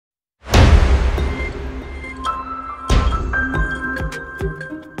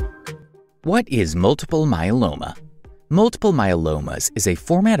What is multiple myeloma? Multiple myelomas is a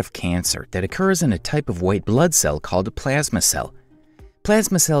format of cancer that occurs in a type of white blood cell called a plasma cell.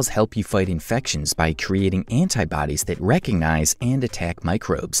 Plasma cells help you fight infections by creating antibodies that recognize and attack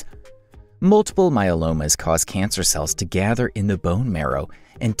microbes. Multiple myelomas cause cancer cells to gather in the bone marrow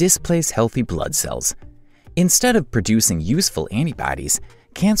and displace healthy blood cells. Instead of producing useful antibodies,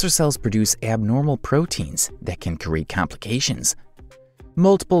 cancer cells produce abnormal proteins that can create complications.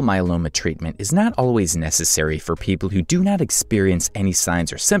 Multiple myeloma treatment is not always necessary for people who do not experience any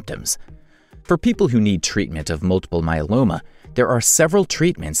signs or symptoms. For people who need treatment of multiple myeloma, there are several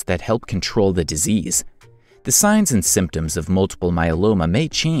treatments that help control the disease. The signs and symptoms of multiple myeloma may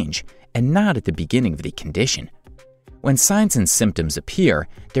change, and not at the beginning of the condition. When signs and symptoms appear,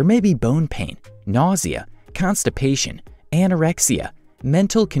 there may be bone pain, nausea, constipation, anorexia,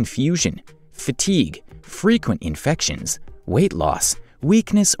 mental confusion, fatigue, frequent infections, weight loss,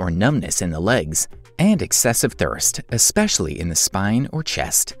 weakness or numbness in the legs, and excessive thirst, especially in the spine or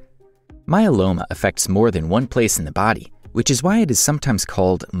chest. Myeloma affects more than one place in the body, which is why it is sometimes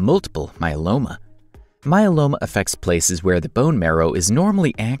called multiple myeloma. Myeloma affects places where the bone marrow is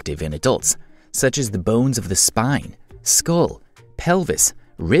normally active in adults, such as the bones of the spine, skull, pelvis,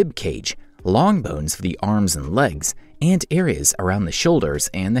 rib cage, long bones of the arms and legs, and areas around the shoulders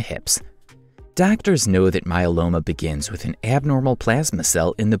and the hips. Doctors know that myeloma begins with an abnormal plasma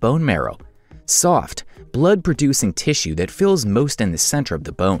cell in the bone marrow, soft, blood-producing tissue that fills most in the center of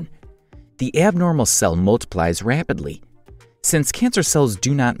the bone. The abnormal cell multiplies rapidly. Since cancer cells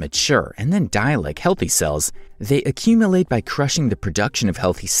do not mature and then die like healthy cells, they accumulate by crushing the production of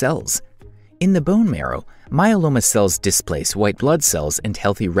healthy cells. In the bone marrow, myeloma cells displace white blood cells and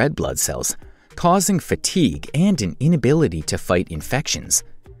healthy red blood cells, causing fatigue and an inability to fight infections.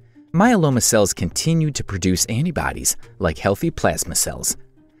 Myeloma cells continue to produce antibodies, like healthy plasma cells.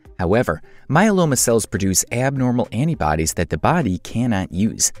 However, myeloma cells produce abnormal antibodies that the body cannot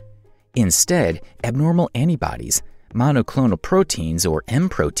use. Instead, abnormal antibodies, monoclonal proteins or M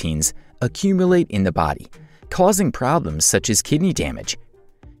proteins, accumulate in the body, causing problems such as kidney damage.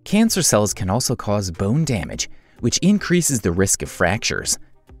 Cancer cells can also cause bone damage, which increases the risk of fractures.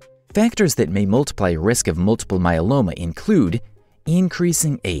 Factors that may multiply risk of multiple myeloma include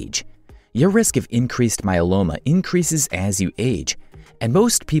increasing age. Your risk of increased myeloma increases as you age, and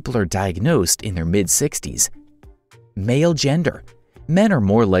most people are diagnosed in their mid-60s. Male gender. Men are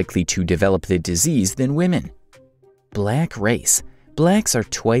more likely to develop the disease than women. Black race. Blacks are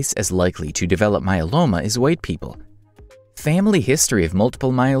twice as likely to develop myeloma as white people. Family history of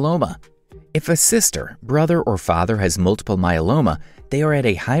multiple myeloma. If a sister, brother, or father has multiple myeloma, they are at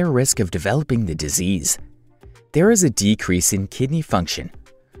a higher risk of developing the disease. There is a decrease in kidney function.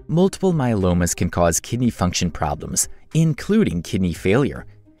 Multiple myelomas can cause kidney function problems, including kidney failure.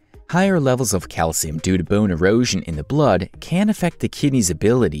 Higher levels of calcium due to bone erosion in the blood can affect the kidney's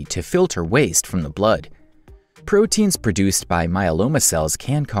ability to filter waste from the blood. Proteins produced by myeloma cells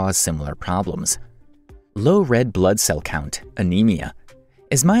can cause similar problems. Low red blood cell count, anemia.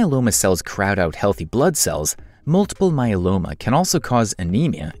 As myeloma cells crowd out healthy blood cells, multiple myeloma can also cause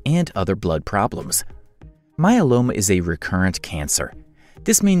anemia and other blood problems. Myeloma is a recurrent cancer.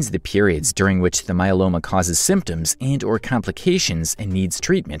 This means the periods during which the myeloma causes symptoms and/or complications and needs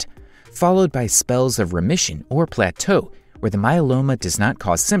treatment, followed by spells of remission or plateau where the myeloma does not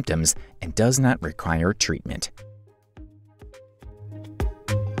cause symptoms and does not require treatment.